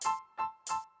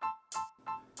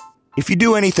If you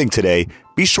do anything today,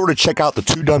 be sure to check out the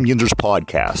Two Dum Yinzers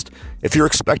podcast. If you're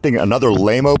expecting another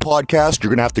lame-o podcast, you're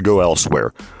going to have to go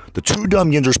elsewhere. The Two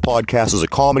Dum Yinzers podcast is a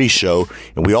comedy show,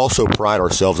 and we also pride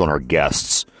ourselves on our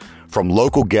guests. From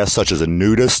local guests such as a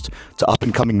nudist, to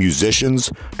up-and-coming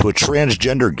musicians, to a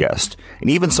transgender guest, and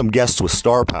even some guests with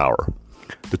star power.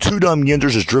 The Two Dum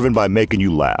Yinzers is driven by making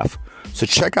you laugh. So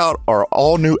check out our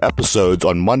all-new episodes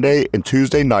on Monday and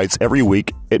Tuesday nights every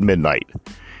week at midnight.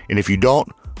 And if you don't,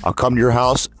 I'll come to your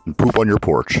house and poop on your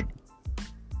porch.